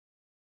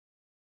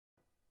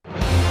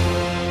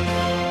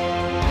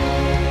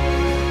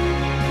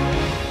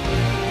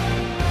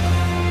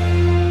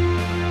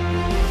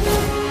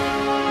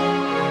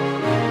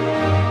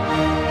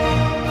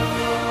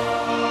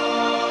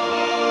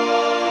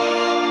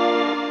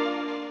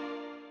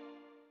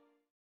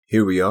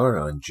Here we are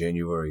on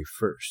January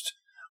 1st,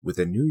 with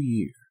a new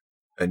year,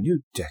 a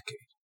new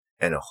decade,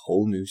 and a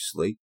whole new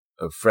slate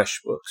of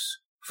fresh books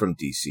from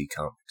DC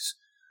Comics.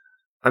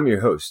 I'm your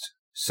host,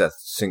 Seth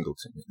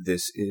Singleton.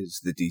 This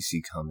is the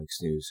DC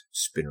Comics News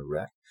Spinner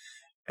Rack,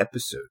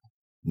 episode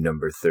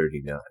number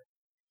 39.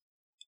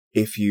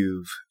 If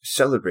you've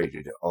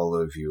celebrated all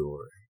of your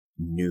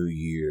New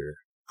Year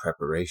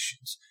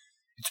preparations,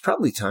 it's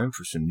probably time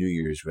for some New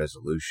Year's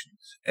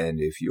resolutions, and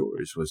if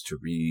yours was to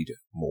read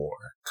more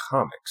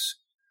comics,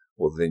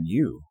 well then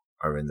you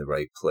are in the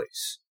right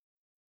place.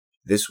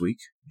 This week,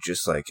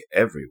 just like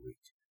every week,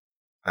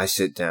 I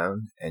sit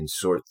down and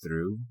sort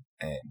through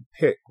and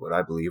pick what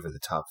I believe are the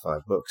top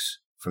 5 books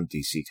from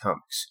DC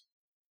Comics.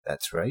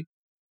 That's right,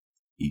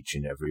 each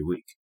and every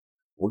week.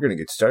 We're going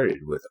to get started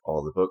with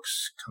all the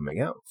books coming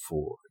out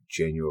for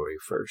January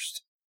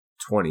 1st,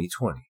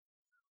 2020.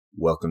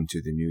 Welcome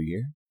to the new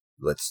year.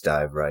 Let's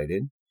dive right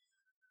in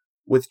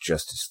with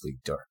Justice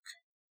League Dark.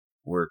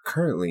 We're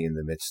currently in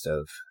the midst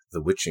of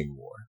The Witching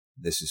War.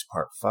 This is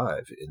part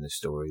 5 in the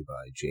story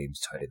by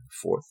James Tynion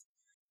IV,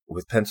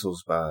 with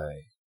pencils by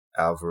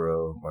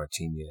Alvaro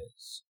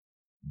Martinez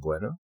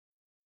Bueno,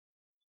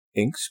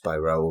 inks by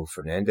Raul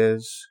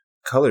Fernandez,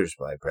 colors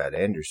by Brad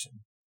Anderson,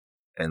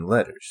 and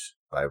letters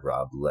by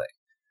Rob Leigh.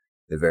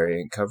 The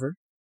variant cover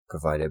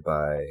provided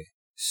by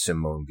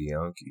Simone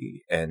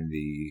Bianchi, and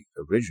the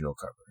original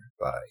cover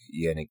by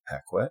Yannick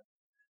Paquette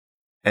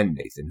and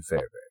Nathan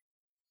Fairbairn.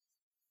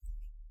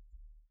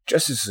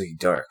 Justice League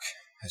Dark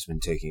has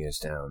been taking us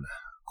down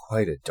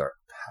quite a dark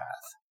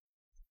path,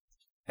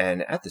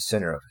 and at the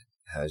center of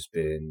it has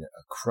been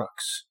a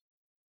crux,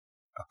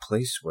 a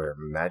place where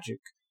magic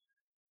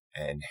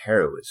and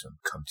heroism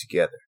come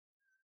together,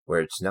 where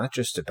it's not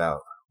just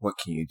about what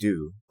can you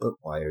do, but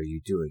why are you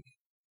doing it.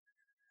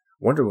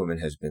 Wonder Woman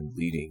has been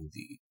leading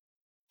the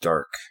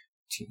Dark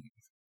team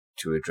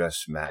to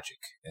address magic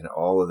and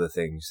all of the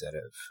things that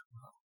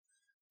have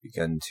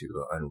begun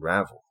to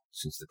unravel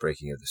since the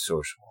breaking of the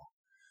Source Wall.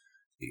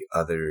 The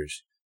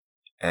Others,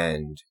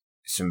 and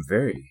some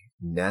very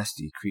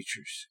nasty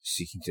creatures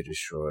seeking to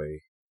destroy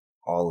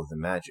all of the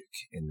magic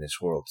in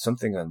this world.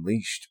 Something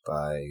unleashed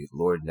by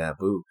Lord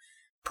Nabu,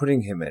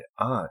 putting him at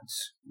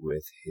odds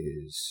with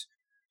his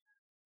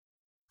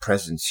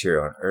presence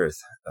here on Earth,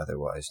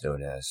 otherwise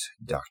known as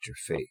Dr.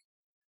 Fate.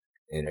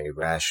 In a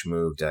rash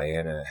move,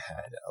 Diana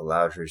had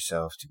allowed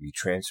herself to be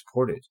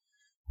transported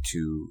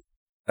to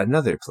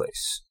another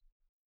place,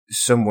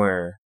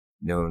 somewhere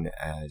known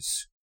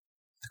as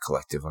the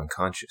Collective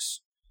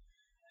Unconscious.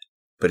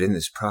 But in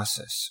this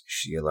process,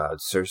 she allowed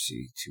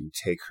Sersi to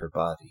take her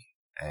body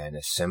and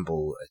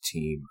assemble a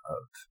team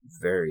of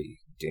very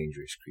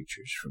dangerous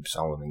creatures, from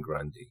Solomon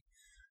Grundy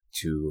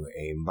to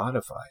a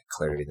modified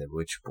Clarion the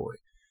Witch Boy,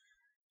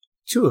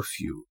 to a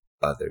few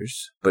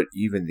others, but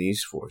even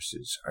these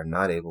forces are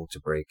not able to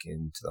break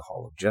into the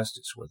Hall of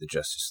Justice, where the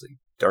Justice League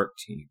Dark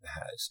team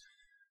has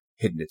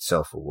hidden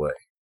itself away.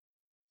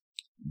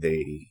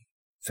 They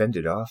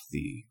fended off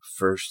the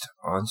first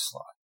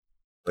onslaught,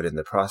 but in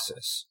the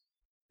process,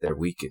 they're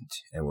weakened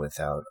and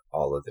without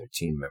all of their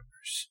team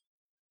members.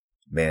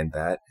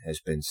 Man-Bat has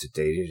been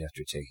sedated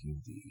after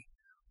taking the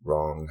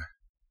wrong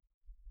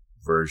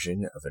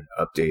version of an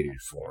updated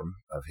form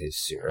of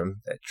his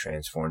serum that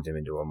transformed him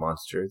into a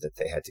monster that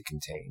they had to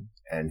contain,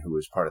 and who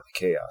was part of the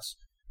chaos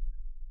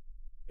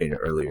in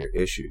earlier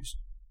issues.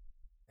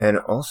 And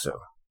also,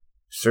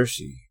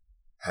 Sersi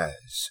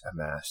has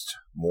amassed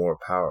more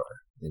power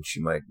than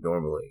she might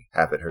normally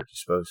have at her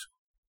disposal,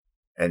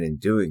 and in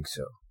doing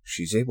so,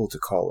 she's able to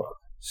call up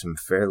some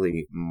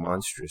fairly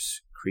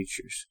monstrous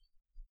creatures,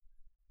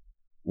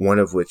 one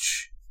of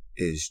which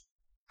is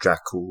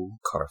Dracul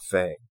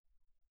Carfang,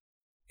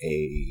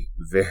 a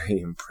very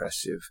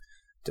impressive,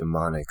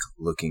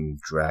 demonic-looking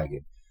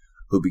dragon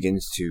who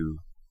begins to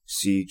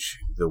siege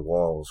the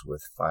walls with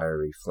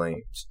fiery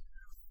flames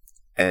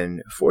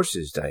and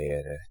forces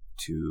Diana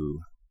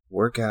to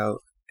work out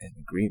an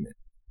agreement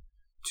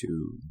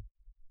to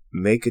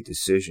make a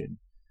decision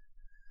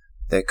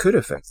that could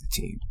affect the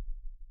team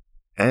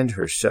and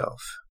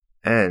herself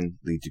and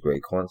lead to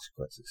great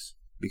consequences.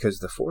 Because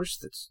the force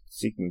that's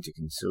seeking to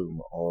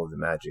consume all of the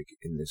magic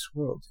in this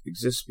world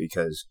exists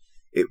because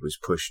it was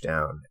pushed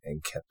down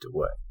and kept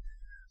away.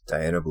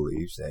 Diana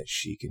believes that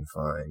she can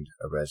find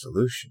a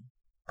resolution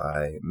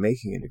by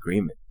making an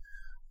agreement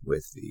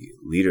with the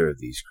leader of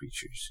these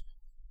creatures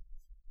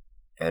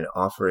and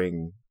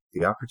offering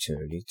the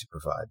opportunity to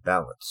provide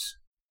balance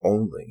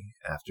only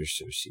after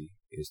Sersi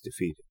is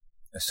defeated.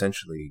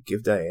 Essentially,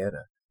 give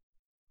Diana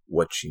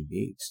what she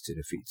needs to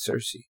defeat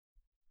Sersi,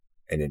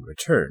 and in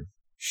return,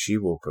 she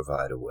will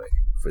provide a way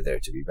for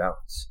there to be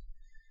balance.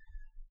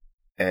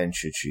 And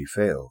should she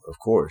fail, of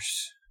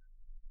course,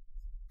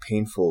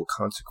 painful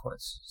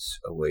consequences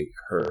await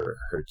her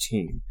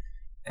team,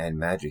 and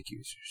magic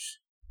users.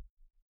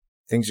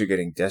 Things are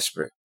getting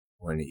desperate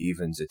when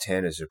even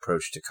Zatanna's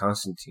approach to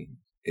Constantine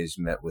is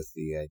met with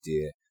the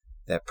idea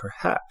that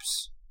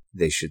perhaps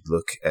they should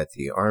look at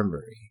the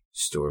armory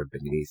stored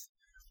beneath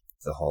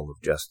the Hall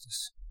of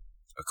Justice,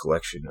 a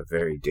collection of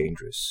very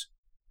dangerous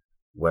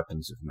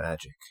weapons of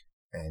magic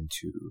and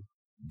to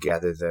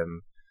gather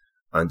them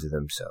unto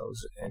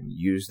themselves and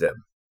use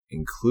them,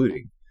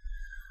 including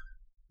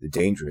the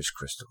dangerous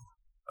crystal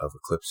of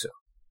Eclipso.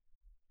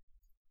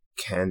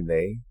 Can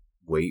they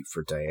wait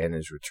for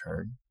Diana's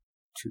return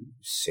to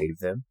save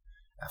them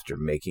after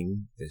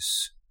making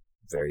this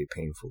very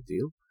painful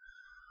deal?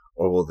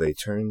 Or will they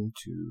turn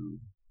to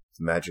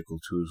the magical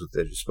tools at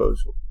their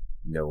disposal,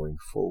 knowing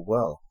full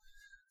well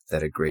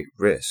that a great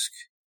risk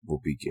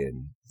will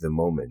begin the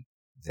moment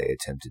they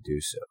attempt to do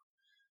so?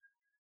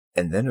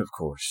 And then, of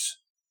course,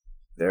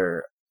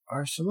 there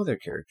are some other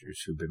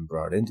characters who've been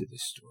brought into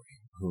this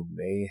story who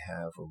may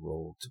have a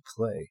role to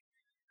play,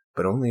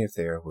 but only if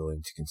they are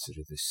willing to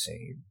consider the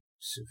same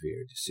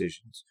severe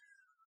decisions,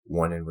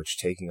 one in which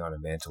taking on a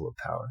mantle of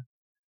power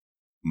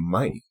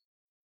might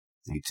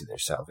lead to their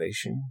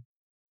salvation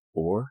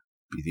or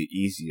be the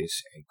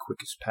easiest and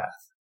quickest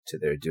path to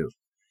their doom.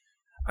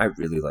 I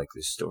really like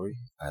this story.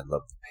 I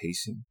love the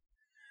pacing.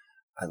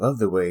 I love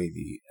the way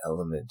the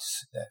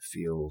elements that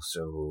feel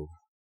so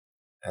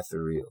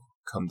ethereal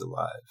come to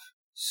life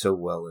so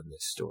well in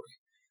this story.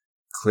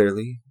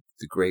 Clearly,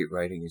 the great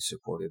writing is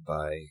supported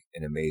by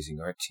an amazing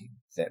art team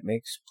that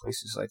makes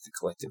places like the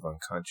Collective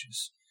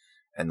Unconscious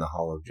and the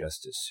Hall of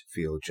Justice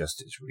feel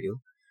just as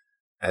real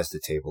as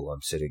the table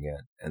I'm sitting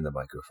at and the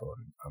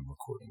microphone I'm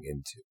recording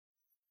into.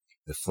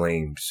 The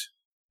flames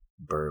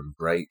burn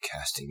bright,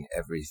 casting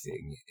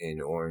everything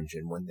in orange,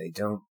 and when they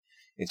don't,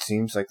 it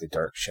seems like the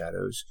dark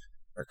shadows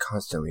are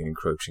constantly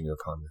encroaching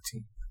upon the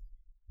team.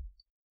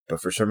 But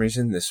for some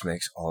reason, this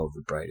makes all of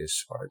the brightest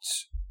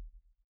sparks,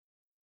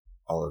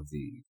 all of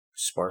the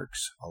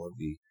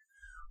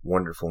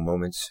wonderful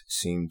moments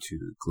seem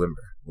to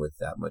glimmer with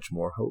that much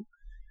more hope.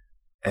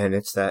 And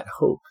it's that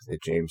hope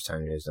that James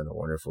Tynion has done a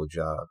wonderful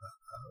job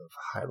of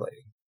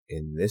highlighting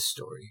in this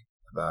story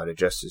about a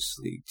Justice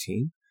League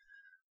team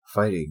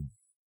fighting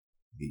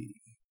the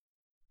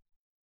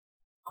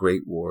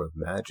great war of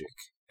magic,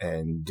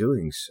 and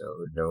doing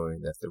so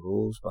knowing that the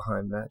rules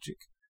behind magic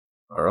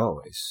are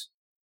always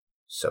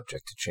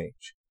subject to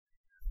change.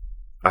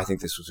 I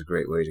think this was a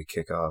great way to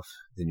kick off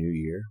the new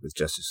year with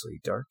Justice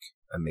League Dark.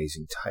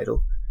 Amazing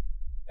title.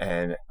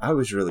 And I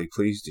was really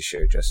pleased to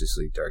share Justice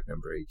League Dark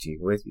number 18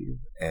 with you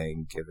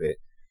and give it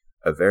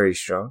a very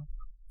strong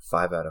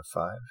 5 out of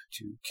 5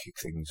 to kick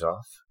things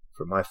off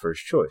for my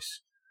first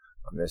choice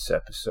on this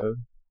episode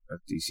of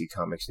DC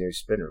Comics News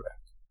Spinner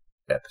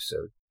Rack,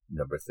 episode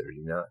number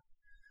 39.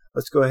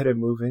 Let's go ahead and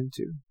move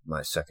into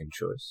my second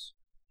choice.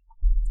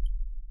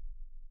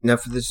 Now,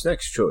 for this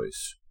next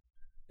choice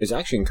is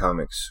Action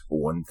Comics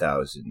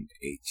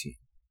 1018.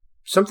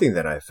 Something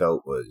that I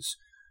felt was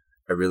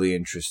a really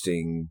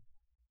interesting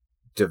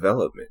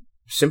development,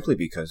 simply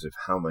because of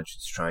how much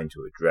it's trying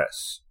to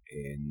address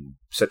in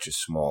such a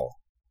small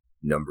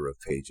number of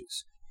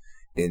pages.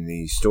 In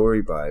the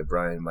story by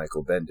Brian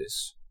Michael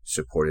Bendis,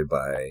 supported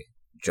by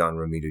John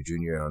Romita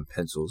Jr. on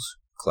pencils,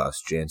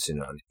 Klaus Janson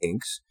on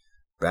inks,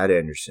 Brad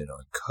Anderson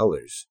on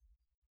colors,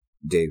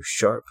 Dave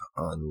Sharp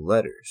on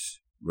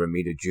letters,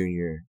 Romita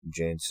Jr.,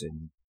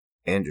 Janson,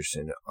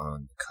 Anderson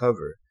on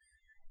cover,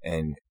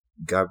 and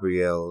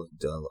Gabriel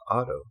Del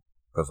Otto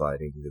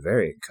providing the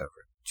variant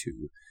cover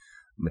to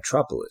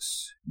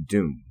Metropolis,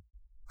 Doom,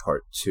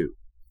 Part 2.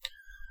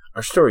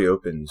 Our story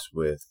opens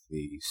with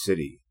the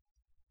city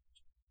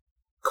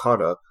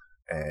caught up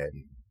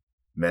and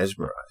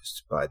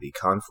mesmerized by the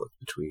conflict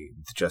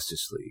between the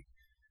Justice League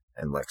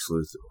and Lex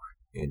Luthor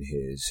in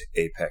his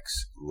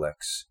Apex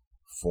Lex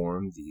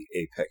form, the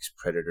Apex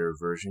Predator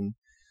version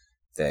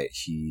that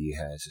he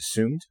has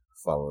assumed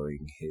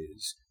following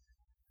his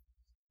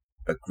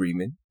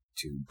agreement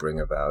to bring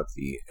about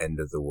the end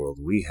of the world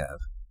we have.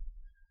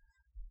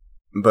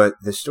 But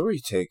the story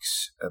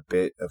takes a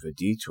bit of a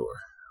detour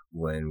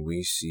when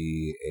we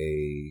see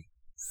a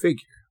figure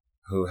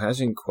who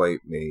hasn't quite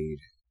made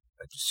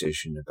a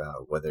decision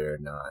about whether or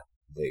not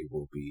they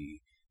will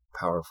be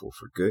powerful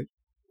for good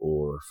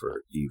or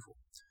for evil.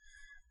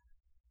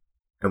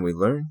 And we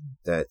learn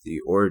that the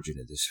origin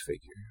of this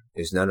figure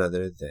is none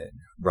other than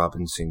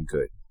Robinson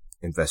Goode,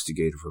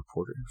 investigative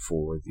reporter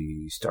for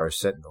the Star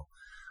Sentinel,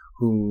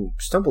 who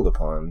stumbled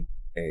upon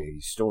a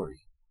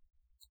story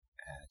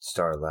at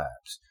Star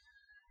Labs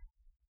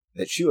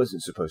that she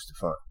wasn't supposed to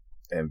find.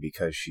 And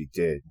because she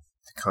did,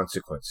 the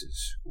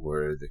consequences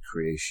were the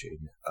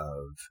creation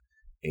of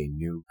a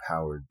new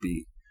powered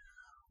being,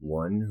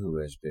 one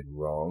who has been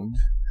wronged,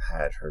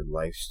 had her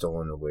life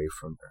stolen away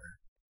from her.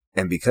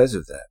 And because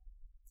of that,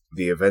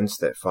 the events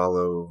that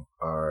follow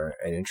are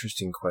an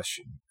interesting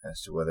question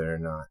as to whether or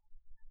not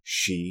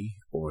she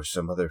or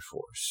some other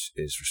force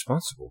is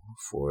responsible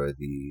for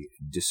the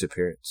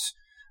disappearance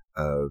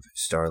of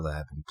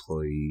Starlab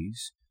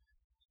employees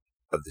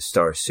of the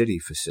Star City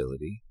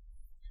facility,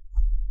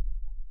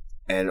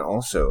 and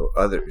also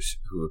others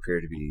who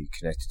appear to be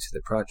connected to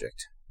the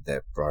project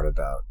that brought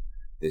about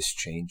this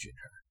change in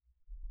her.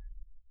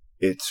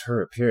 It's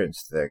her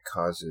appearance that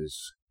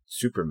causes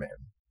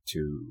Superman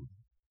to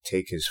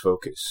take his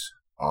focus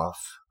off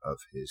of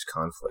his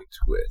conflict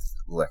with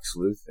Lex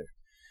Luthor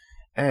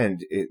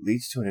And it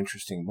leads to an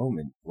interesting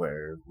moment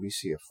where we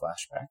see a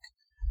flashback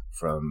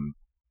from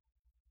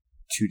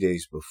 2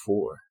 days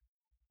before,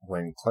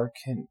 when Clark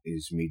Kent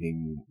is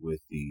meeting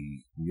with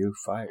the new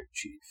fire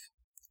chief.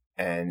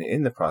 And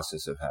in the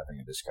process of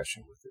having a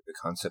discussion with it, the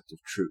concept of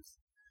truth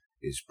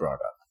is brought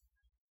up.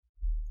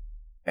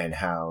 And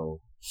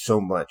how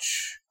so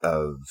much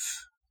of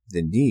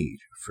the need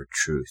for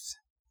truth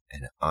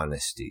and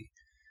honesty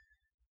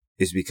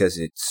is because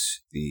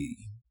it's the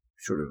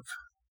sort of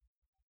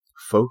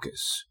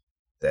focus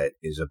that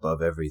is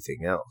above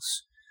everything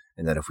else.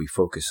 And that if we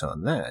focus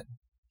on that,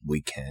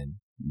 we can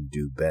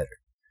do better.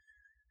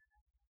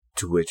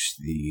 To which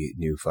the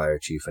new fire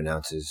chief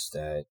announces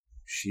that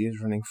she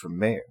is running for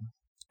mayor.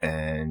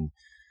 And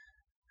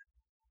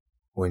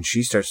when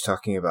she starts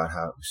talking about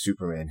how it was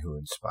Superman who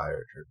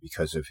inspired her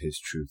because of his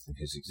truth and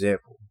his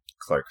example,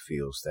 Clark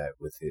feels that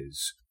with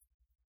his,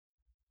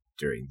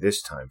 during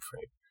this time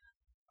frame,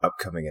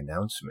 upcoming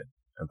announcement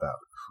about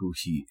who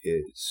he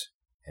is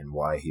and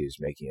why he is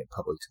making it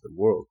public to the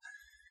world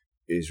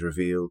is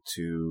revealed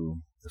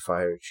to the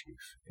fire chief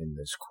in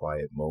this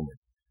quiet moment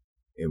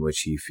in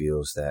which he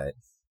feels that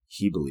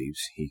he believes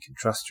he can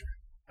trust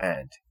her,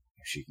 and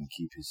if she can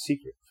keep his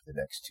secret for the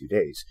next 2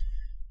 days,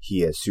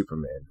 he as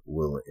Superman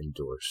will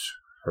endorse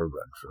her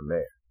run for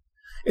mayor.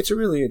 It's a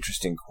really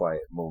interesting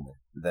quiet moment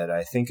that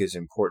I think is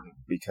important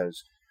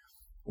because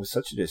with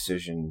such a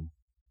decision,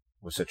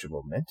 with such a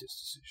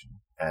momentous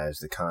decision as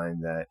the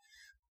kind that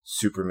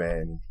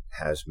Superman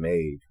has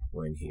made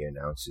when he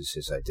announces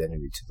his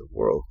identity to the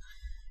world,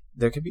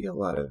 there can be a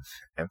lot of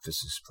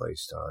emphasis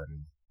placed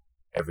on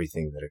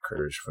everything that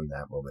occurs from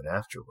that moment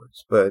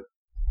afterwards. But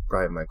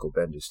Brian Michael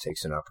Bendis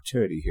takes an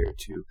opportunity here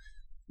to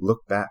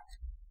look back,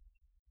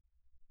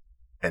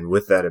 and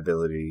with that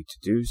ability to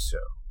do so,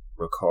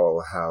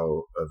 recall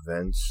how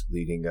events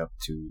leading up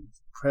to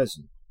the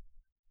present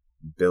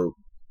built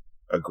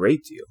a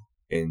great deal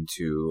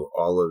into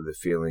all of the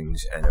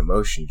feelings and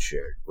emotions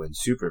shared when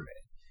Superman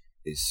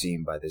is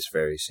seen by this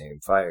very same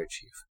fire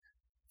chief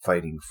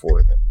fighting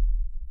for them.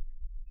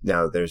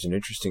 Now, there's an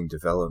interesting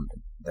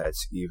development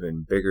that's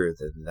even bigger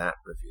than that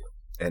reveal,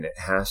 and it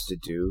has to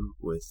do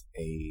with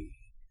a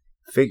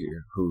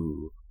figure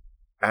who,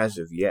 as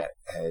of yet,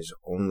 has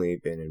only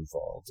been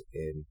involved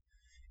in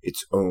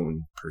its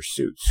own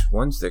pursuits,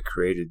 ones that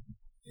created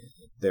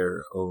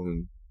their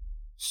own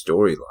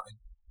storyline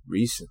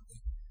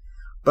recently,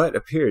 but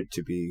appeared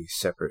to be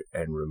separate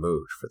and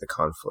removed from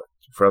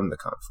the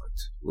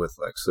conflict with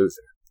Lex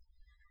Luthor.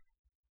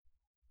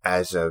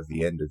 As of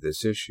the end of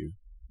this issue,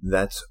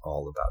 that's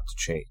all about to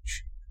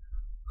change.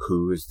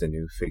 Who is the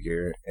new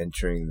figure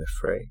entering the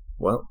fray?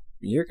 Well,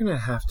 you're going to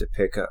have to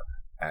pick up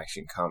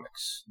Action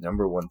Comics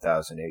number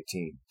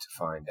 1018 to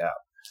find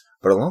out.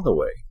 But along the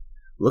way,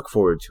 look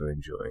forward to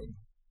enjoying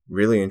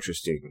really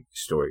interesting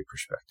story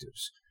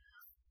perspectives,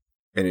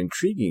 an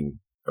intriguing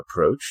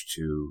approach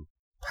to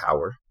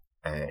power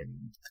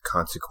and the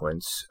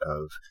consequence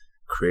of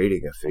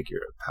creating a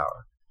figure of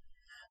power,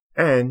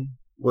 and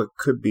what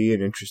could be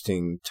an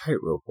interesting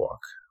tightrope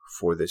walk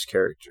for this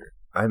character.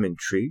 I'm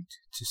intrigued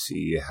to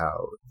see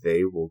how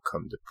they will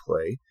come to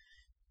play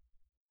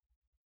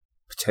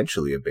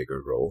potentially a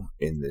bigger role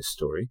in this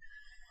story,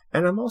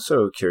 and I'm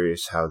also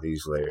curious how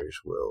these layers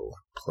will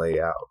play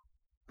out,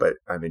 but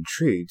I'm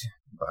intrigued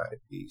by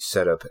the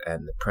setup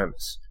and the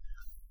premise.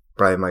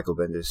 Brian Michael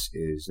Bendis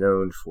is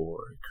known for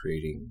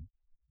creating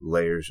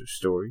layers of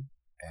story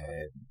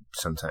and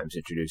sometimes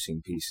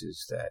introducing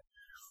pieces that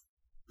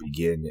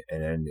begin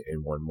and end in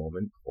one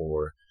moment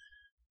or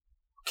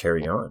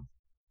carry on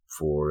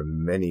for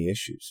many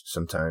issues,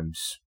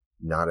 sometimes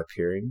not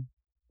appearing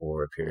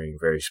or appearing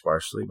very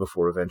sparsely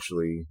before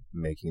eventually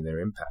making their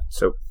impact.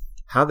 So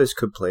how this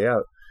could play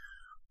out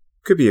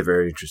could be a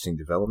very interesting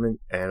development,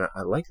 and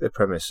I like the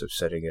premise of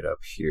setting it up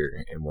here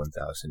in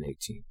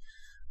 1018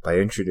 by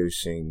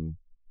introducing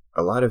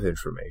a lot of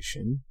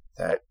information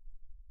that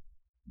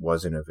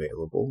wasn't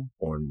available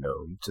or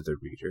known to the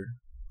reader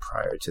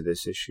prior to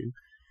this issue,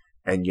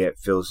 and yet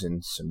fills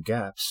in some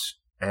gaps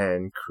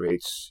and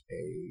creates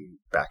a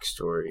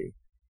backstory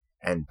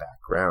and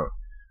background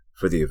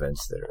for the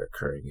events that are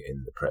occurring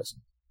in the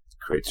present. It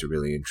creates a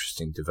really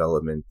interesting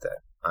development that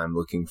I'm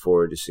looking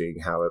forward to seeing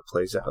how it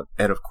plays out.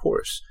 And of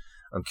course,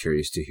 I'm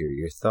curious to hear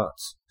your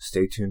thoughts.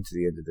 Stay tuned to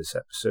the end of this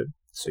episode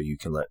so you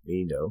can let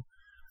me know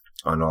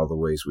on all the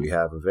ways we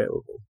have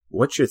available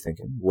what you're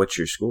thinking, what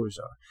your scores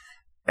are,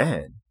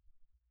 and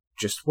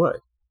just what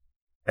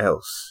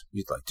else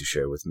you'd like to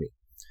share with me.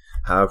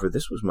 However,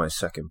 this was my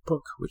second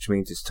book, which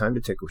means it's time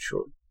to take a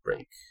short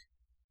break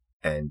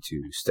and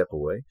to step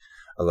away,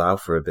 allow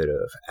for a bit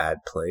of ad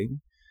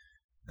playing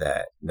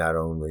that not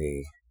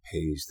only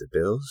pays the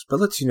bills, but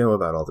lets you know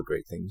about all the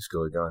great things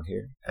going on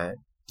here at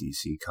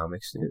DC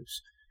Comics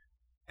News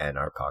and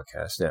our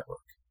podcast network.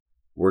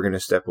 We're going to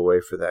step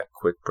away for that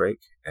quick break,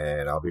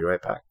 and I'll be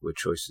right back with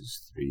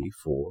choices 3,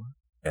 4,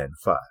 and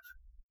 5.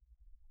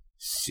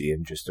 See you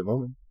in just a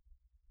moment.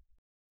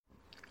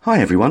 Hi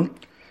everyone,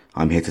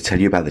 I'm here to tell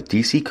you about the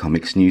DC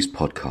Comics News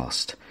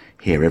podcast,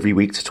 here every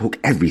week to talk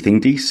everything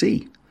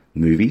DC.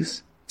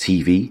 movies,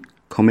 TV,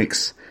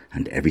 comics,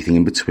 and everything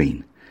in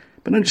between.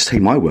 But don't just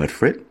take my word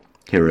for it.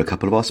 Here are a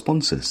couple of our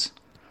sponsors.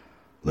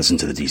 Listen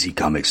to the DC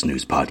Comics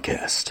News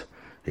Podcast.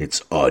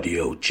 It's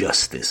audio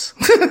justice.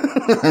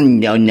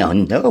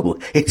 No.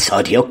 It's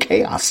audio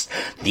chaos.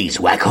 These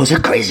wackos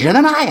are crazier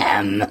than I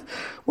am.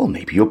 Well,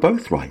 maybe you're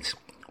both right.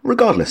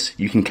 Regardless,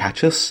 you can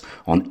catch us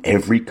on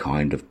every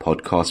kind of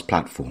podcast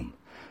platform.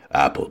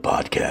 Apple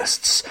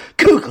Podcasts,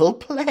 Google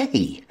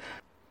Play,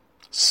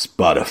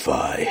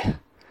 Spotify,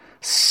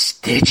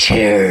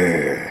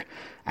 Stitcher,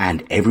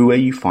 and everywhere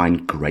you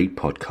find great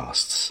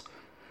podcasts.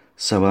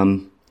 So,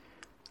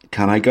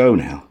 can I go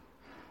now?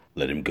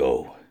 Let him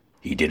go.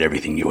 He did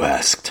everything you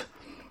asked.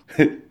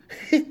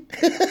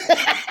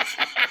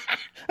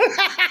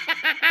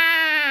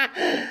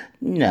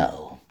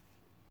 No.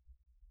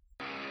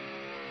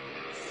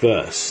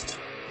 First,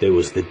 there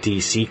was the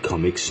DC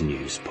Comics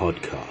News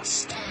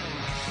Podcast.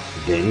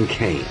 Then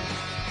came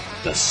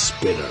the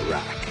Spinner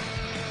Rack.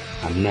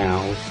 And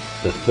now,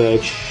 the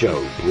third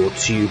show brought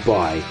to you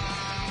by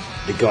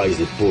the guys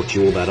that brought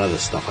you all that other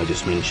stuff I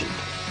just mentioned.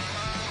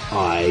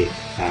 I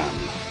Am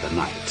the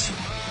Night.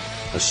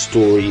 A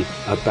story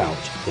about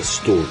the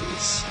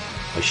stories.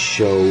 A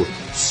show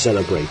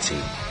celebrating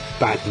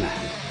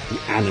Batman,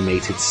 the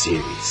animated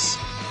series.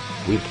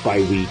 Week by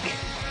week,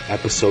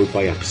 episode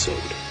by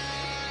episode.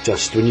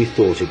 Just when you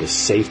thought it was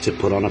safe to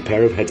put on a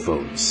pair of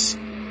headphones.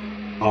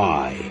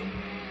 I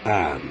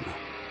Am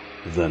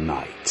the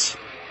Night.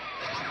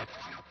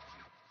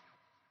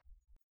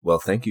 Well,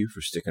 thank you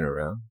for sticking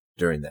around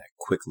during that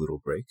quick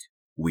little break.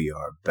 We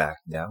are back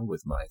now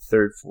with my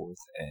third, fourth,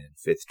 and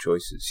fifth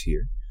choices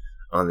here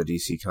on the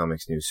DC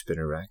Comics News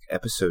Spinner Rack,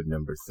 episode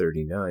number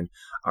 39,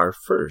 our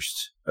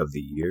first of the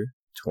year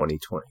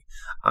 2020.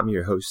 I'm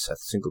your host,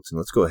 Seth Singleton.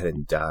 Let's go ahead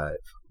and dive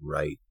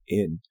right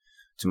in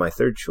to my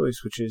third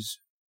choice, which is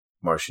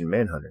Martian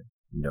Manhunter,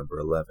 number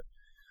 11.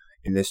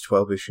 In this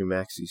 12-issue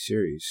maxi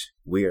series,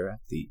 we are at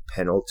the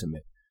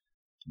penultimate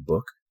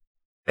book,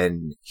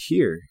 and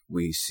here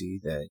we see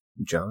that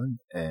John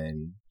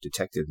and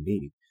Detective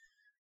Mead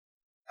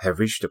have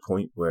reached a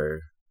point where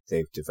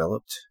they've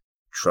developed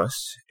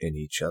trust in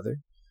each other,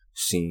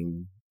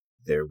 seen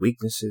their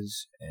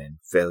weaknesses and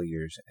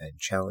failures and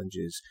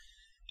challenges,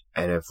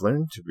 and have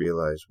learned to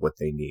realize what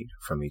they need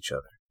from each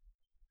other.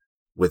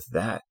 With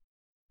that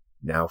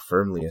now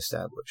firmly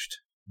established,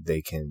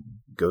 they can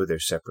go their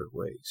separate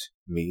ways.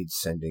 Mead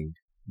sending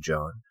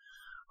John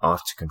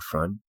off to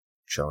confront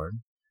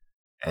Charn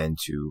and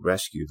to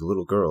rescue the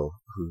little girl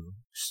who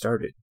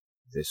started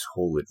this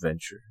whole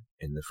adventure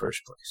in the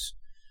first place.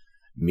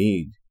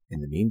 Mead,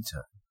 in the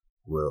meantime,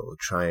 will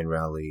try and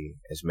rally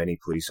as many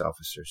police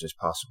officers as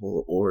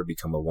possible or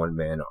become a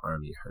one-man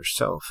army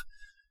herself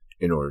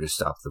in order to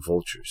stop the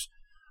vultures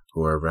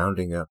who are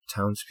rounding up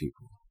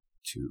townspeople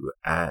to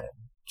add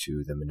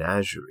to the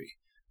menagerie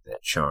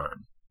that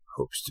Charn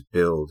hopes to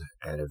build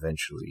and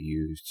eventually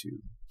use to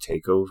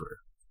take over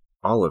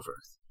all of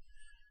Earth.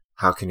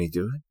 How can he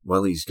do it?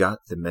 Well, he's got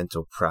the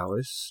mental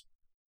prowess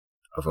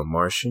of a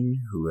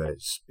Martian who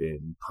has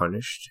been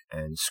punished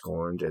and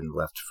scorned and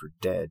left for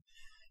dead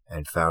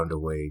and found a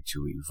way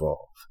to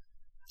evolve.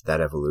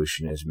 That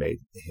evolution has made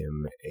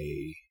him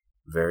a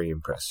very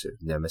impressive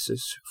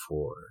nemesis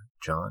for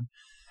John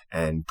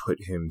and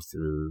put him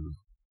through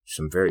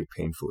some very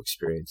painful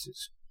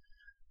experiences.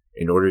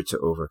 In order to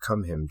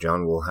overcome him,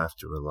 John will have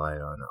to rely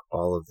on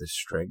all of the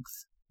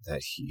strength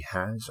that he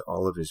has,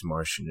 all of his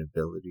Martian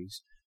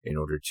abilities, in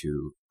order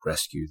to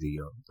rescue the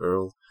young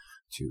girl,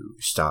 to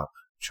stop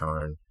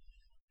Charn,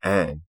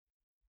 and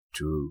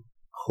to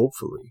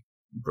hopefully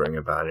bring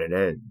about an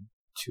end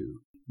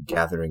to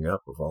gathering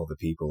up of all the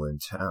people in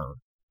town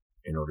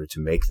in order to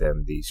make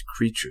them these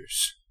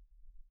creatures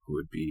who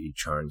would be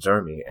Charn's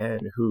army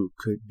and who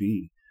could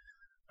be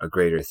a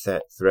greater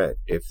threat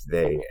if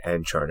they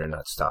and Charn are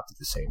not stopped at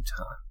the same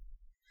time.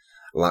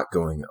 A lot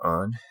going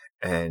on,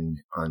 and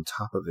on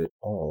top of it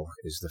all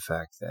is the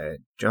fact that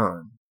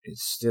John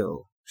is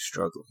still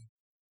struggling.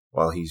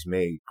 While he's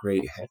made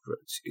great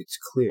headroads, it's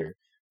clear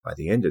by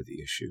the end of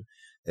the issue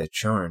that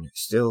Charn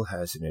still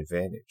has an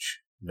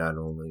advantage, not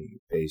only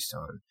based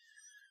on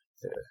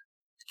the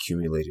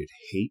accumulated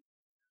hate,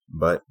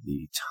 but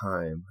the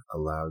time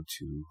allowed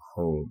to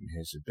hone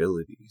his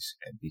abilities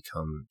and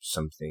become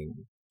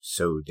something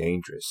so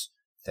dangerous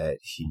that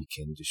he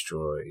can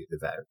destroy the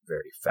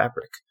very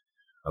fabric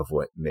of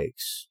what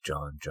makes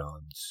John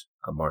Johns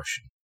a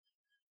Martian.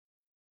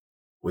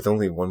 With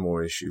only one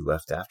more issue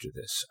left after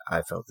this,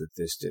 I felt that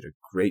this did a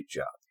great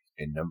job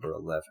in number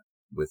 11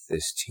 with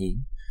this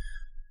team.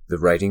 The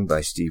writing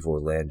by Steve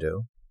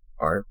Orlando,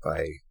 art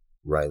by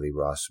Riley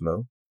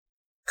Rossmo,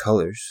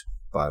 colors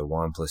by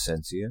Juan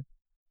Plasencia,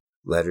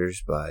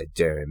 letters by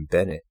Darren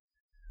Bennett,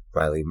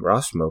 Riley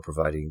Rossmo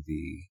providing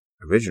the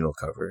original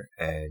cover,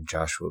 and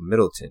Joshua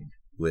Middleton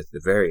with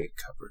the variant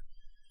cover.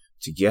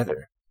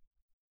 Together,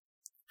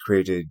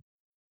 created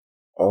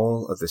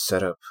all of the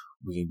setup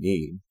we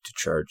need to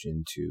charge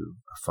into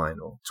a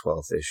final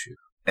 12th issue.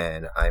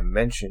 And I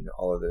mentioned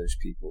all of those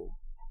people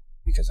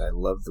because I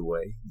love the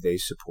way they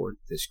support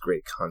this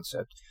great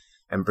concept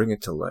and bring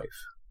it to life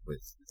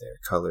with their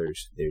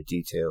colors, their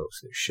details,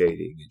 their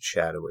shading and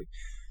shadowing.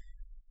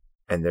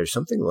 And there's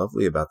something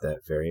lovely about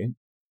that variant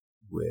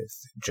with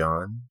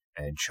John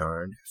and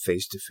Charn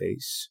face to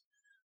face,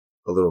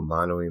 a little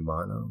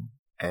mano-a-mano,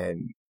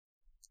 and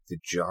the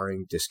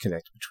jarring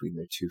disconnect between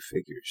their two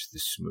figures, the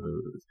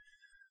smooth,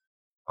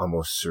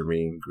 almost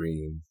serene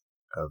green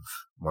of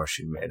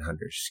Martian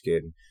Manhunter's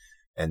skin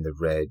and the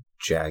red,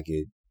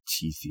 jagged,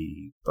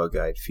 teethy,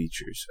 bug-eyed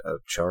features of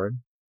Charn.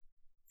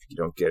 If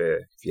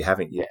you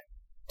haven't yet,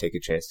 take a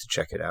chance to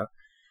check it out.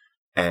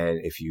 And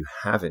if you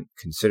haven't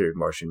considered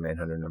Martian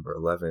Manhunter number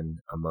 11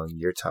 among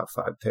your top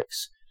 5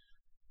 picks,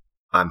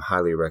 I'm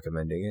highly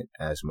recommending it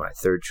as my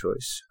third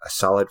choice. A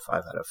solid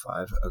 5 out of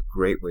 5, a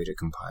great way to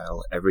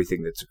compile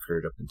everything that's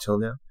occurred up until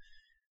now,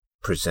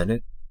 present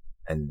it,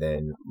 and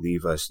then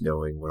leave us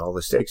knowing what all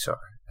the stakes are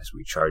as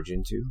we charge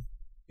into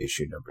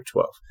issue number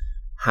 12.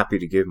 Happy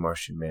to give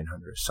Martian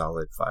Manhunter a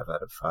solid 5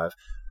 out of 5.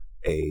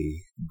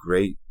 A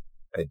great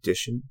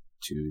addition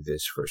to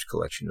this first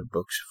collection of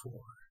books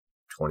for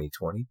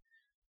 2020,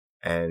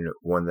 and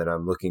one that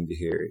I'm looking to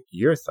hear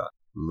your thought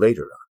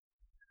later on.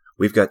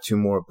 We've got 2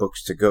 more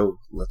books to go.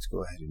 Let's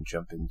go ahead and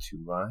jump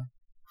into my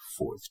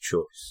 4th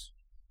choice.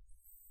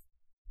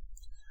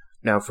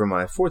 Now for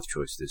my 4th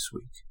choice this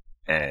week,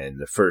 and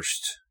the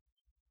first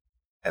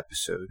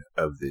episode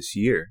of this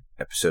year,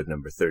 episode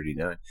number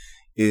 39,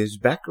 is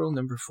Batgirl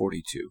number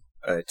 42,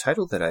 a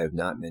title that I have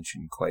not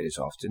mentioned quite as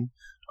often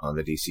on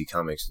the DC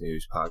Comics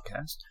News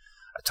podcast,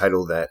 a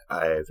title that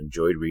I've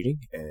enjoyed reading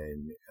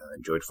and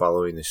enjoyed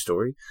following the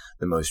story,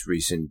 the most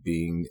recent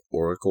being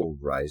Oracle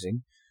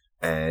Rising.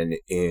 And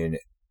in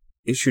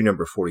issue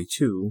number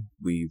 42,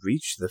 we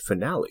reach the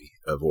finale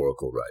of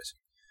Oracle Rising.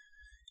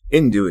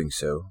 In doing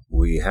so,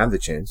 we have the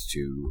chance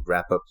to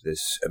wrap up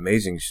this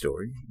amazing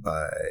story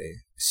by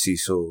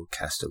Cecil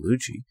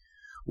Castellucci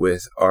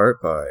with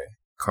art by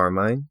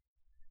Carmine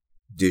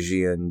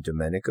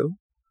Digian-Domenico,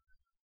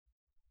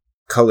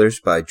 colors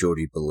by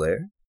Jordie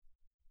Bellaire,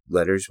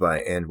 letters by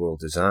AndWorld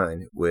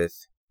Design with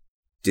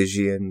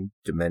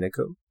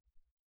Digian-Domenico,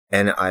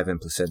 and Ivan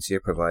Placencia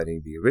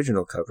providing the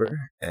original cover,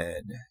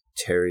 and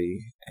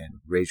Terry and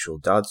Rachel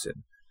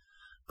Dodson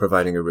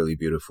providing a really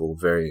beautiful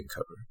variant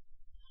cover.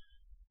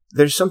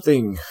 There's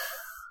something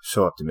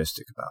so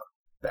optimistic about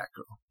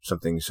Batgirl,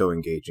 something so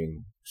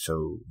engaging,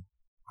 so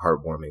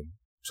heartwarming,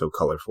 so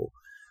colorful,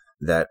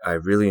 that I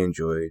really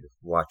enjoyed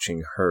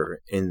watching her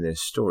in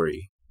this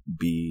story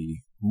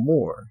be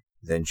more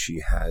than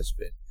she has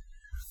been.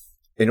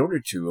 In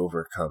order to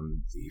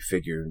overcome the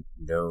figure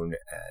known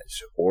as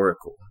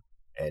Oracle,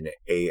 an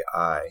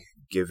AI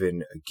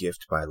given a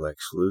gift by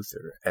Lex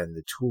Luthor and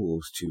the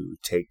tools to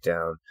take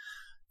down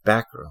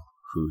Batgirl,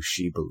 who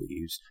she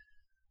believes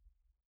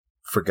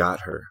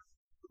forgot her,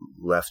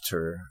 left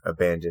her,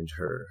 abandoned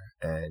her,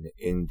 and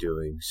in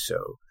doing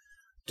so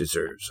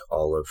deserves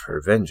all of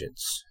her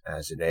vengeance.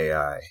 As an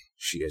AI,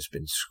 she has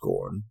been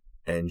scorned,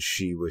 and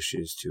she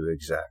wishes to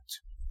exact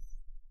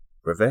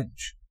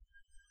revenge.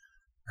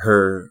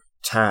 Her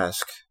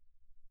task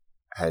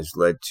has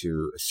led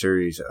to a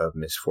series of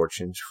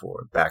misfortunes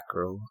for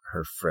Batgirl,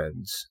 her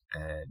friends,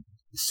 and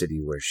the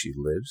city where she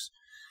lives.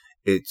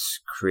 It's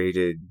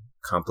created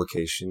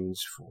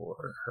complications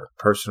for her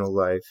personal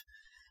life,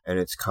 and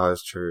it's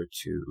caused her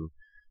to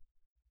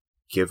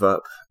give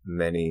up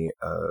many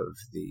of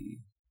the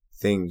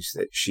things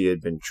that she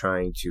had been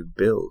trying to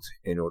build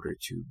in order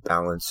to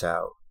balance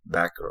out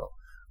Batgirl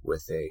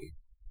with a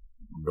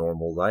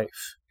normal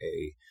life,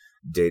 a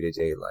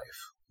day-to-day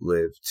life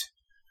lived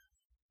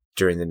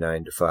during the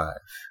 9 to 5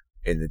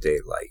 in the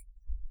daylight.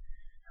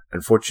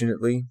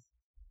 Unfortunately,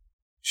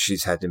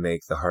 she's had to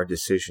make the hard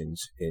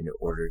decisions in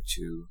order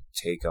to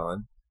take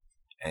on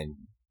and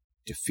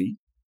defeat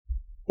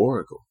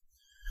Oracle.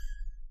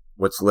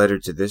 What's led her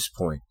to this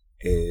point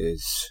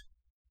is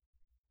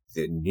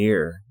the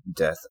near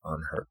death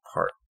on her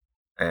part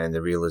and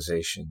the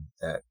realization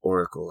that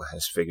Oracle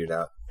has figured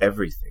out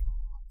everything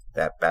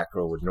that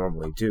Batgirl would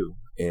normally do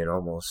in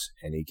almost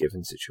any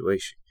given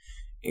situation,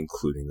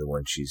 including the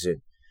one she's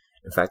in.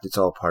 In fact, it's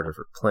all part of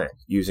her plan.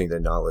 Using the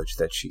knowledge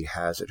that she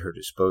has at her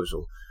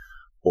disposal,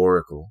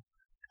 Oracle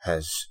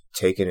has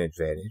taken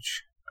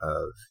advantage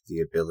of the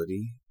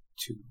ability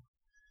to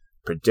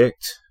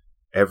predict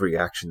every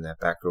action that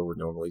Batgirl would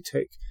normally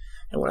take.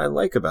 And what I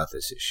like about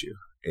this issue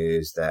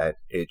is that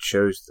it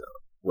shows the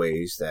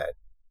ways that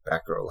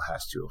Batgirl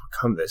has to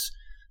overcome this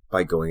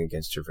by going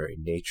against her very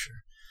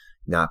nature,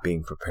 not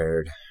being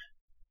prepared,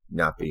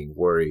 not being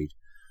worried,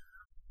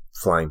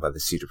 flying by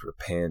the seat of her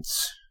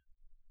pants,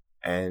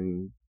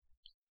 and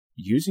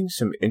using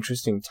some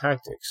interesting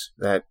tactics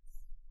that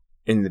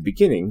in the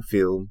beginning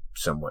feel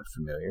somewhat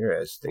familiar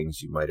as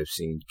things you might have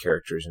seen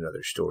characters in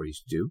other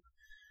stories do,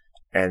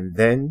 and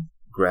then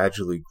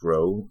gradually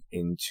grow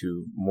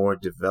into more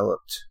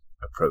developed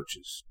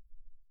approaches.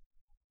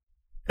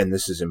 And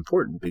this is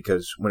important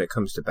because when it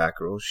comes to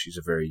Batgirl, she's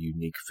a very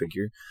unique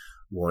figure,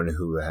 one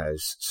who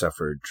has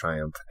suffered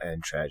triumph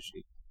and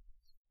tragedy,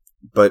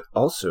 but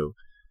also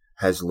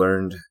has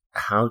learned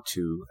how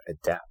to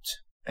adapt,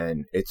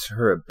 and it's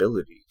her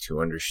ability to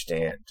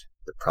understand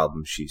the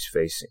problem she's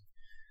facing,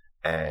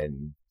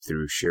 and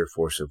through sheer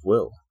force of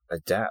will,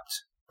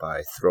 adapt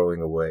by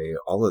throwing away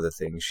all of the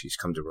things she's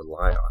come to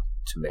rely on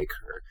to make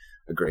her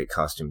a great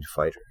costumed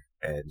fighter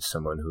and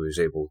someone who is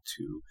able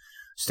to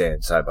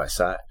stand side by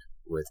side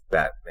with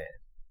Batman,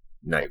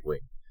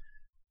 Nightwing,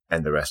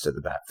 and the rest of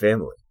the Bat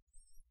family,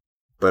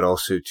 but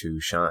also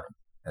to shine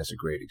as a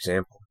great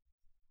example.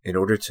 In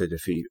order to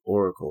defeat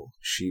Oracle,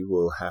 she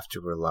will have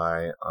to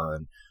rely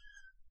on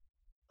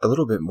a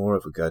little bit more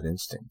of a gut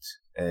instinct,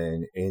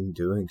 and in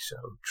doing so,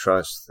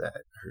 trust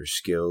that her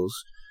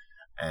skills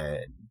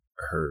and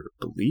her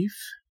belief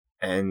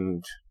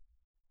and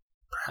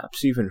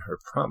perhaps even her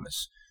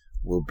promise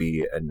will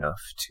be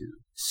enough to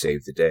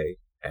save the day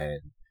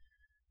and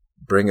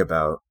bring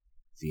about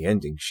the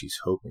ending she's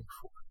hoping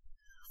for.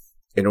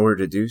 In order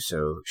to do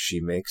so, she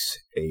makes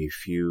a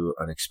few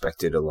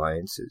unexpected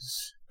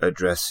alliances,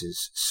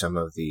 addresses some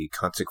of the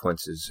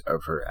consequences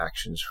of her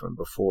actions from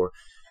before,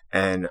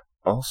 and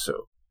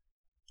also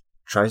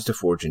tries to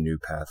forge a new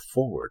path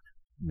forward,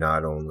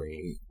 not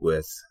only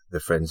with the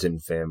friends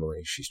and family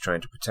she's trying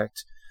to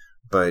protect,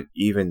 but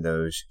even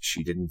those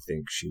she didn't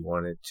think she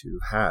wanted to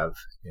have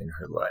in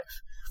her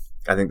life.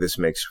 I think this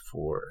makes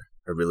for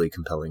a really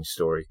compelling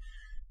story,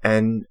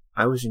 and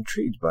I was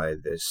intrigued by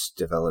this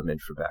development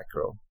for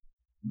Batgirl,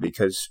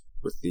 because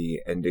with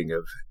the ending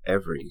of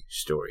every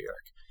story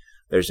arc,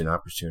 there's an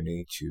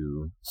opportunity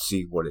to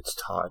see what it's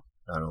taught,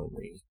 not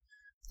only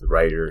the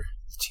writer,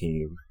 the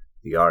team,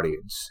 the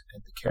audience,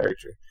 and the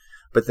character,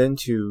 but then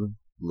to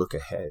look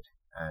ahead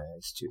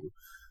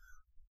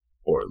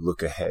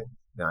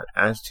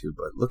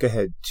look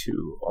ahead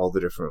to all the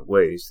different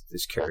ways that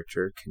this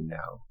character can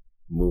now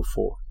move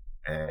forward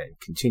and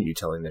continue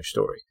telling their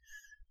story.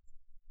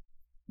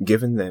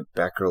 Given that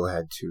Batgirl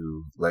had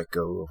to let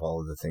go of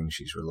all of the things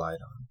she's relied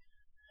on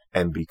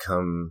and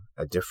become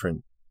a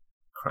different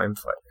crime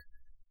fighter,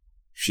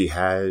 she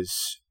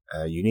has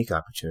a unique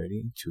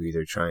opportunity to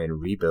either try and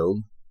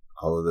rebuild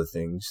all of the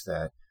things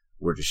that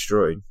were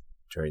destroyed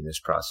during this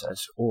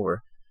process,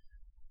 or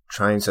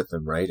try and set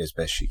them right as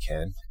best she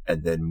can,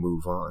 and then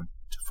move on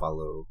to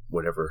follow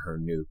whatever her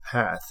new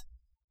path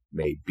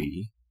may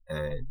be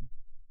and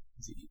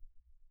the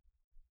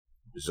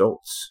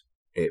results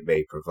it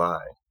may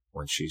provide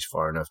once she's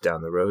far enough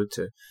down the road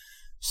to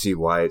see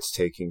why it's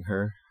taking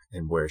her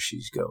and where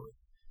she's going.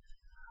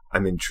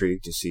 I'm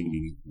intrigued to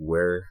see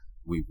where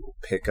we will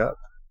pick up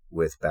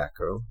with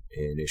Batgirl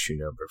in issue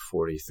number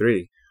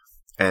 43,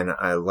 and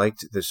I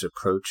liked this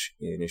approach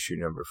in issue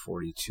number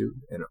 42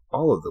 and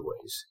all of the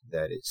ways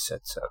that it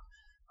sets up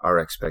our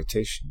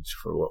expectations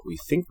for what we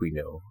think we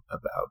know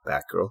about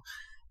Batgirl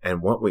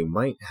and what we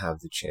might have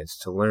the chance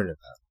to learn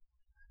about.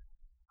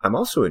 I'm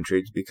also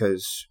intrigued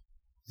because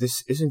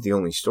this isn't the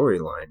only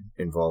storyline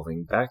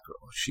involving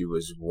Batgirl. She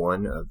was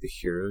one of the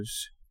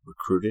heroes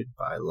recruited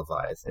by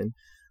Leviathan,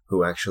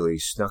 who actually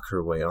snuck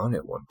her way on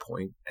at one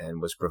point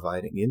and was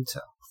providing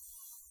intel.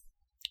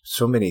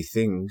 So many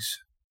things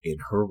in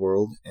her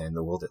world and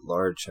the world at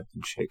large have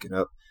been shaken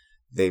up.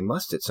 They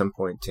must at some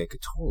point take a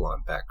toll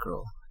on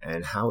Batgirl,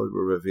 and how it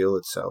will reveal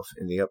itself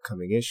in the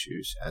upcoming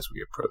issues as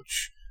we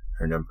approach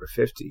her number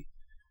 50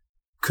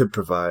 could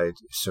provide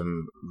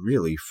some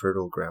really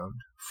fertile ground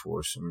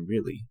for some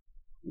really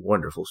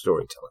wonderful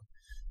storytelling.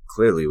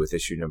 Clearly, with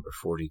issue number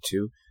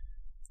 42,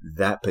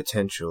 that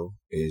potential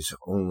is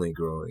only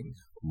growing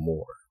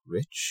more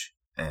rich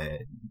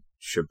and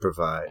should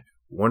provide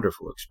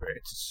wonderful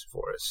experiences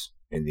for us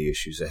in the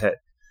issues ahead.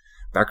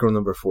 Batgirl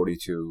number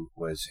 42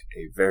 was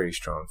a very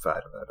strong 5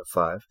 out of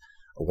 5,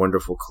 a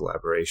wonderful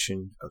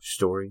collaboration of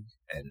story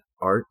and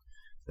art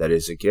that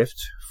is a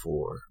gift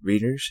for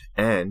readers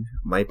and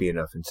might be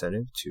enough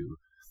incentive to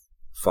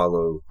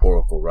follow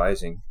Oracle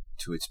Rising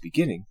to its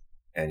beginning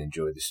and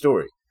enjoy the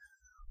story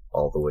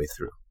all the way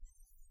through.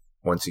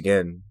 Once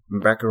again,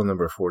 Batgirl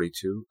number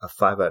 42, a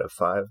 5 out of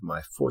 5,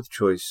 my fourth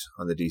choice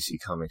on the DC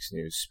Comics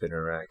News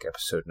Spinner Rack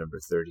episode number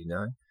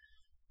 39,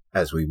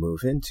 as we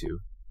move into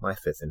my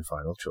fifth and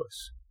final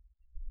choice.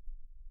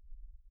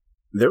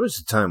 There was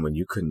a time when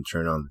you couldn't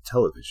turn on the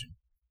television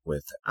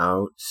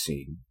without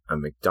seeing a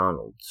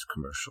McDonald's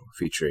commercial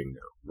featuring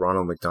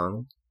Ronald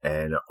McDonald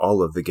and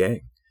all of the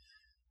gang.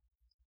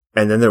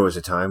 And then there was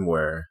a time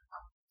where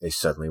they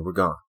suddenly were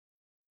gone.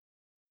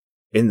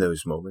 In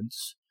those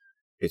moments,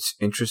 it's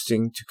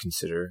interesting to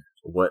consider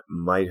what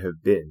might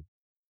have been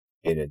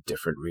in a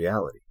different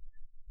reality.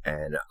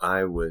 And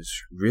I was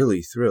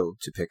really thrilled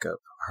to pick up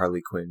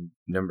Harley Quinn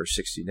number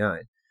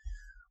 69,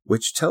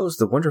 which tells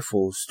the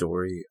wonderful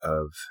story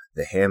of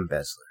the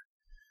Hambezzler.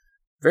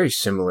 Very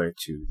similar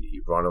to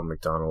the Ronald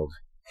McDonald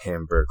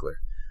Hamburglar,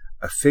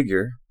 a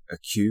figure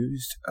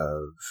accused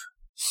of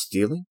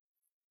stealing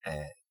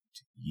and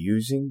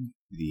using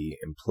the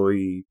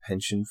employee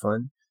pension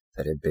fund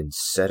that had been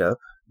set up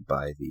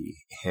by the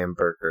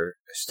hamburger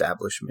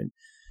establishment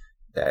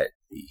that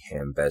the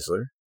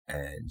Hambezzler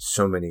and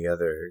so many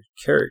other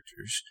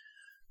characters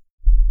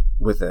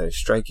with a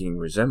striking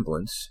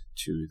resemblance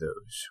to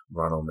those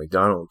Ronald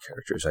McDonald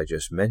characters I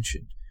just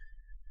mentioned.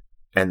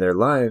 And their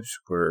lives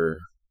were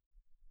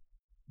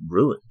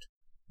ruined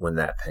when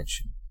that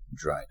pension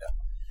dried up.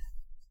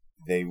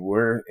 They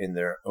were, in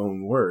their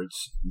own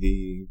words,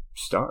 the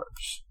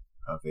stars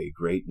of a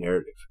great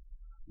narrative,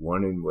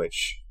 one in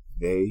which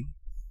they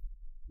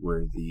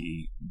were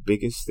the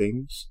biggest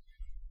things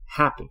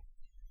happening.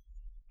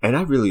 And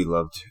I really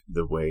loved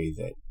the way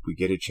that we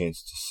get a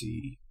chance to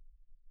see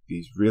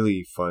these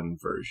really fun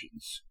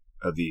versions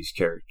of these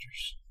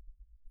characters.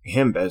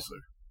 Ham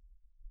Besler,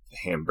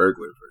 the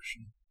Hamburglar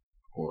version,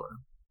 or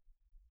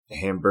the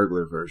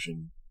Hamburglar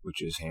version,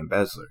 which is Ham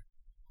Besler.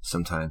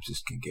 Sometimes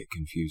this can get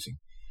confusing.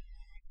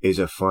 Is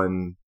a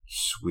fun,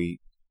 sweet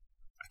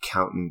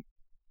accountant,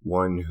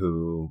 one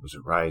who was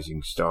a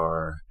rising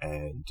star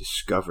and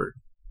discovered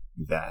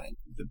that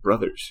the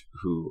brothers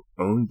who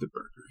owned the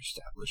burger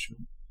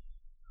establishment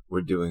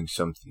were doing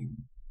something,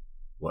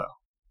 well,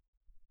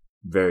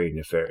 very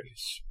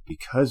nefarious.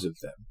 Because of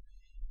them,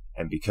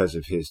 and because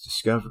of his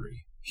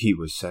discovery, he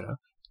was set up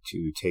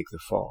to take the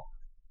fall.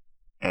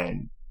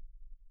 And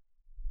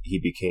he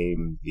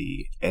became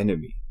the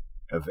enemy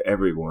of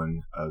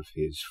everyone of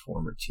his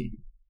former team.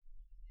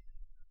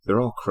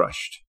 They're all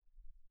crushed,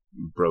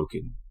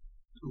 broken,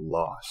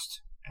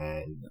 lost,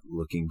 and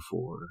looking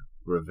for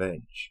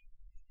revenge.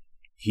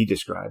 He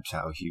describes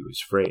how he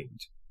was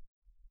framed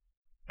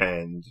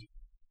and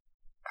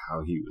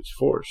how he was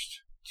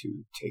forced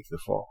to take the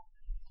fall.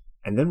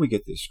 And then we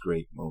get this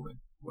great moment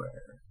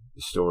where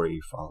the story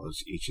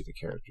follows each of the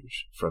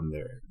characters from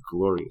their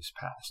glorious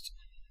past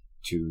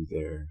to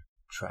their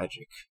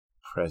tragic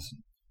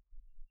present.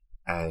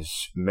 As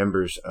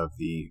members of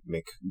the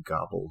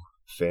McGobble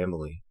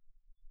family,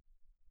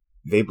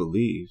 they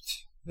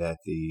believed that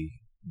the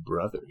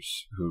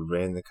brothers who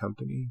ran the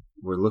company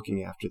were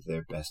looking after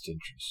their best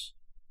interests,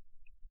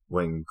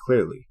 when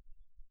clearly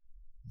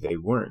they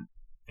weren't.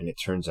 And it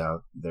turns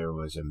out there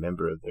was a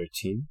member of their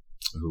team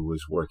who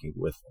was working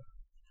with them.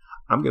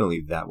 I'm going to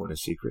leave that one a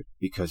secret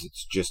because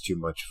it's just too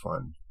much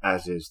fun,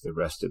 as is the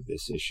rest of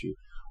this issue,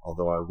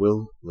 although I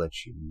will let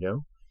you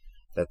know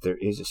that there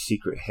is a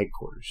secret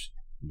headquarters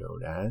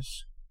known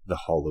as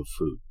the Hall of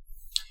Food.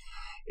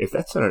 If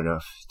that's not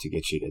enough to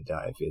get you to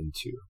dive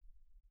into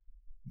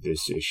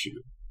this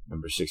issue,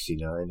 number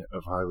 69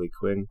 of Harley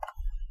Quinn,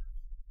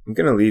 I'm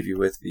going to leave you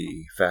with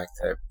the fact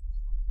that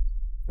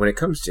when it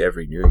comes to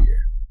every new year,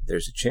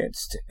 there's a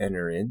chance to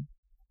enter in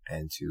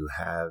and to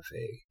have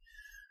a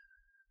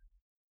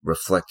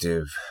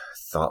reflective,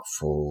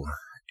 thoughtful,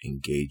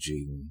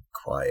 engaging,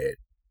 quiet,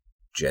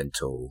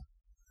 gentle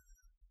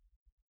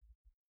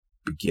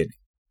beginning,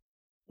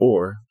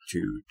 or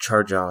to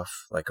charge off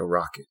like a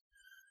rocket,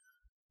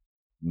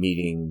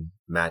 meeting,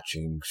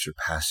 matching,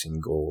 surpassing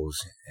goals,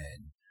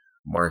 and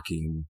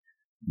marking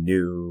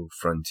new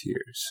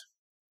frontiers.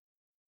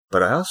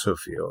 But I also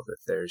feel that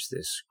there's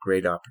this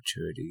great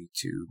opportunity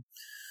to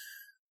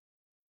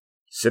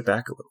sit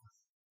back a little,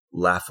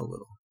 laugh a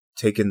little,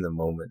 take in the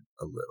moment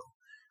a little,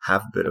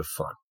 have a bit of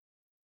fun,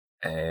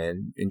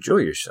 and enjoy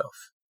yourself,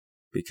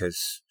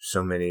 because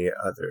so many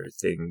other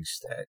things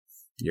that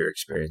you're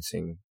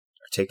experiencing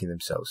are taking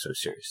themselves so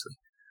seriously.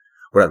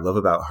 What I love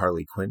about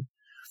Harley Quinn,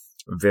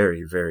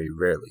 very, very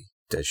rarely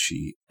does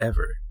she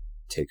ever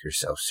take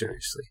herself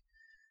seriously.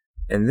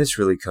 And this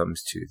really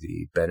comes to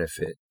the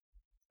benefit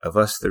of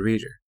us, the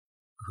reader,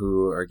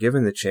 who are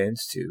given the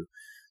chance to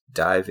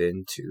dive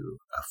into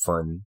a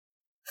fun,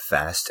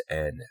 fast,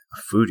 and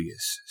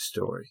foodious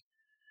story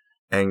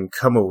and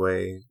come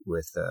away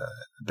with a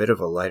bit of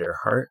a lighter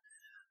heart,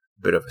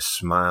 a bit of a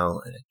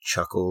smile and a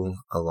chuckle,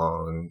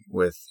 along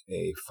with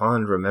a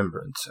fond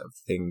remembrance of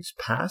things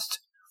past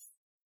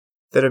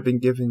that have been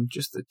given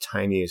just the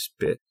tiniest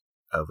bit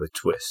of a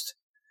twist.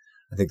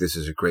 I think this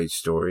is a great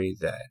story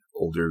that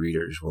older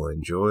readers will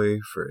enjoy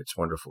for its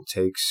wonderful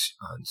takes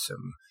on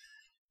some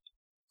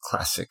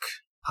classic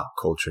pop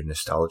culture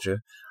nostalgia,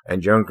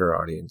 and younger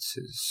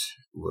audiences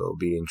will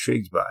be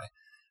intrigued by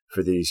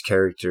for these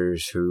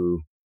characters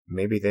who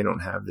maybe they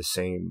don't have the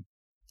same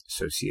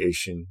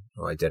association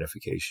or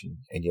identification,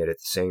 and yet at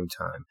the same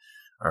time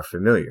are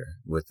familiar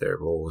with their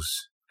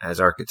roles as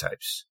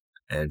archetypes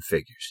and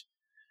figures.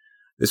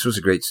 This was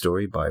a great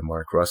story by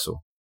Mark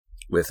Russell,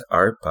 with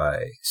art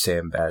by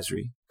Sam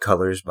Basri,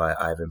 colors by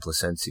Ivan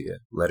Placencia,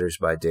 letters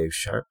by Dave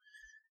Sharp,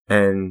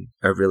 and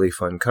a really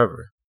fun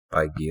cover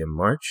by Guillaume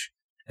March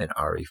and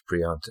Arif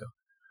Prianto.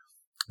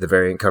 The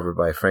variant cover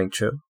by Frank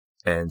Cho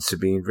and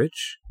Sabine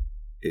Rich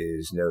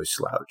is no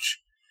slouch,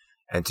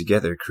 and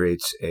together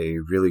creates a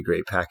really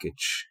great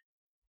package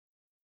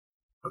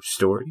of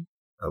story,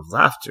 of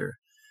laughter,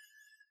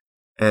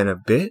 and a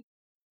bit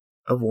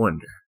of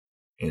wonder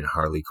in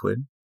Harley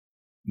Quinn,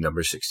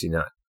 number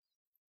 69.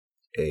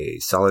 A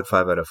solid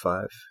 5 out of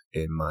 5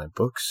 in my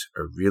books,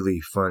 a really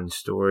fun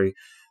story,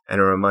 and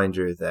a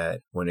reminder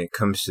that when it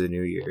comes to the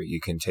new year, you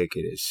can take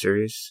it as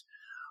serious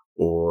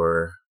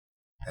or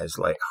as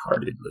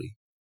lightheartedly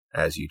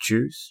as you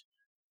choose.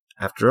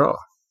 After all,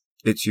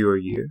 it's your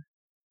year,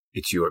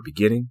 it's your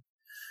beginning.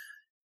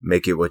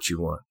 Make it what you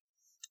want.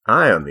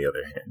 I, on the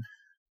other hand,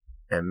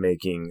 am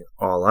making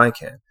all I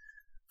can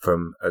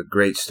from a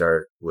great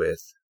start with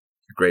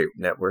a great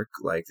network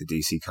like the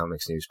DC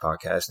Comics News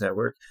Podcast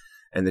Network,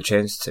 and the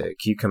chance to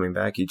keep coming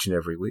back each and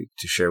every week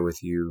to share with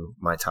you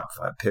my top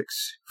 5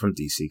 picks from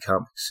DC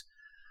Comics.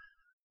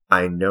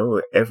 I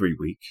know every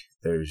week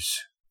there's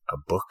a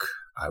book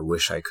I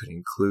wish I could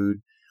include,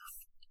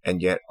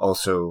 and yet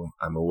also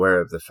I'm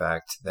aware of the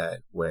fact that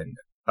when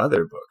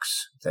other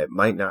books that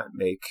might not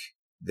make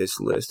this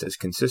list as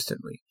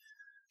consistently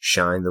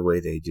shine the way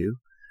they do,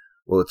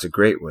 well, it's a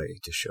great way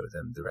to show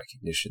them the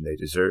recognition they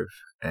deserve,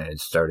 and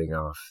starting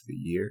off the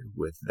year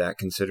with that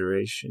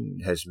consideration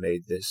has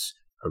made this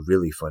a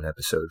really fun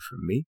episode for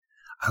me.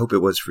 I hope it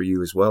was for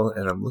you as well,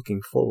 and I'm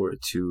looking forward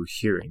to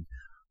hearing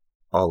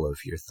all of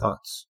your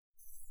thoughts.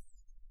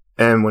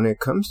 And when it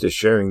comes to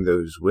sharing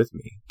those with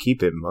me,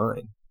 keep in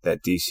mind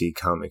that DC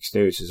Comics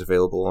News is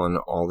available on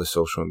all the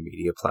social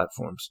media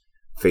platforms: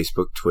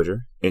 Facebook,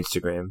 Twitter,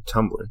 Instagram,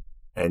 Tumblr,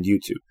 and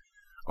YouTube.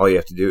 All you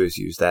have to do is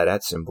use that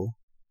 @ symbol,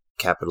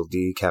 capital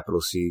D,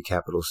 capital C,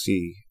 capital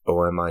C,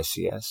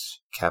 OMICS,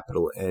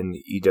 capital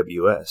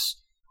NEWS,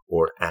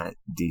 or @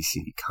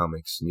 DC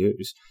Comics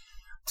News,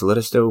 to let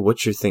us know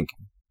what you're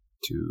thinking,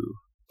 to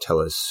tell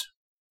us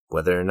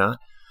whether or not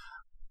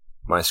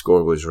my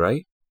score was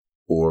right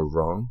or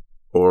wrong,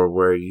 or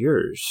where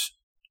yours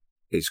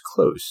is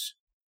close,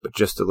 but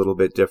just a little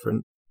bit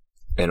different,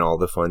 and all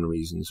the fun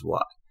reasons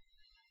why.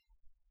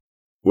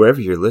 Wherever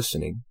you're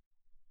listening,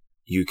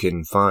 you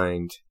can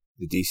find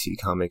the DC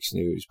Comics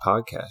News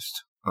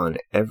podcast on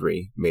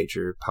every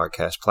major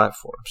podcast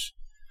platforms.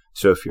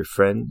 So if your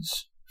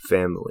friends,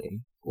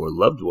 family, or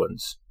loved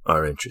ones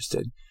are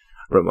interested,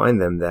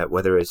 remind them that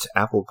whether it's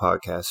Apple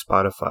Podcasts,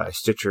 Spotify,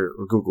 Stitcher,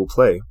 or Google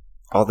Play,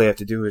 all they have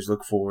to do is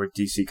look for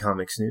DC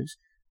Comics News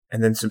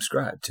and then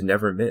subscribe to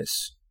never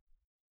miss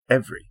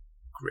every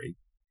great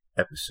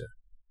episode.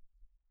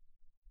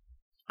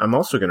 I'm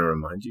also going to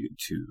remind you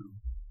to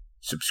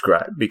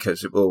subscribe,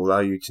 because it will allow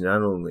you to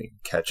not only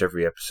catch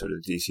every episode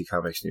of the DC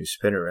Comics News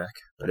Spinner Rack,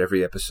 but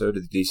every episode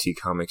of the DC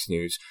Comics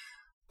News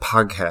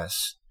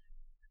podcast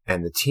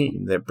and the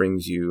team that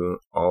brings you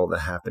all the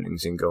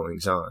happenings and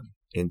goings on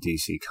in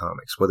DC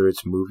Comics, whether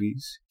it's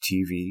movies,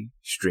 TV,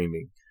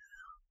 streaming,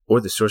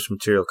 or the source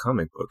material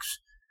comic books.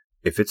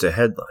 If it's a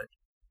headline,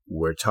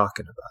 we're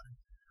talking about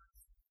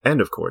it.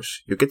 And of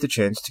course, you'll get the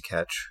chance to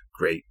catch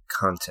great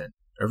content,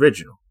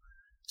 original,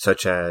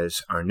 such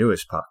as our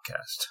newest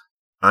podcast,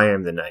 I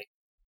Am the Night,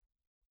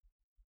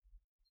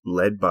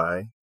 led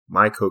by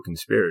my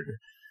co-conspirator,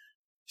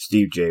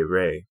 Steve J.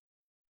 Ray,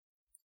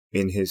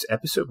 in his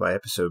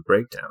episode-by-episode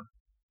breakdown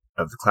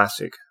of the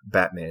classic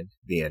Batman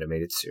the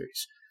Animated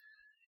Series.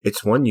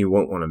 It's one you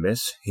won't want to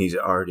miss. He's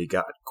already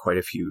got quite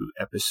a few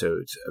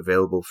episodes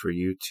available for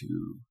you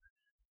to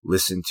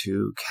listen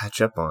to,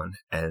 catch up on,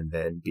 and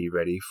then be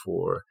ready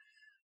for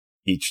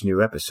each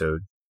new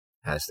episode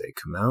as they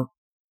come out.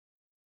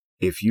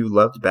 If you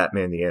loved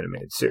Batman the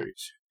Animated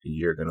Series,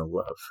 you're going to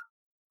love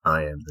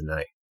I Am the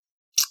Night.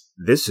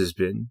 This has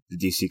been the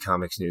DC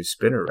Comics News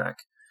Spinner Rack,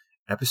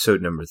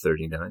 episode number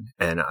 39,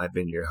 and I've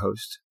been your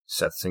host,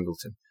 Seth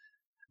Singleton.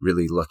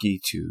 Really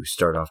lucky to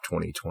start off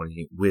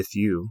 2020 with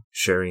you,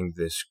 sharing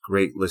this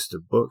great list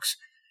of books,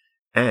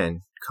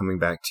 and coming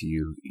back to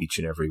you each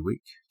and every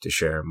week to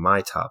share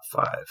my top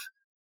 5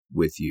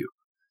 with you.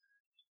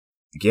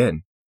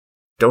 Again,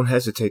 don't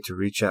hesitate to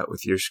reach out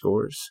with your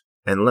scores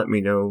and let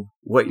me know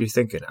what you're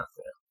thinking out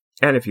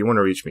there. And if you want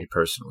to reach me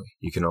personally,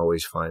 you can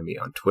always find me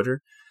on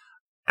Twitter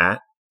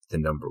at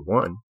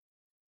 @1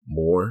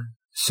 More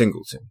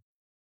Singleton,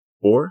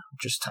 or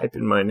just type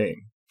in my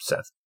name,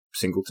 Seth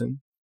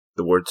Singleton,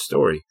 the word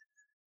story,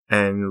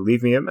 and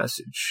leave me a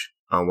message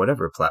on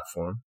whatever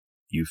platform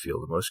you feel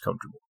the most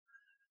comfortable.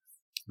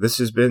 This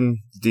has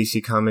been the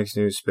DC Comics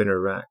News Spinner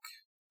Rack.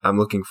 I'm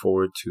looking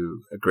forward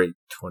to a great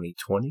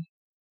 2020,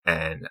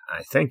 and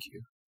I thank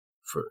you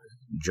for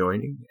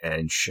joining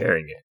and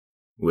sharing it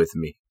with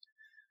me.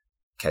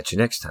 Catch you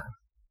next time.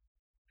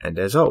 And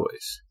as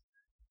always,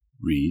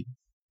 read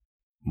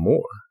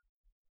more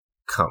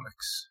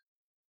comics.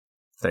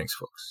 Thanks,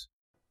 folks.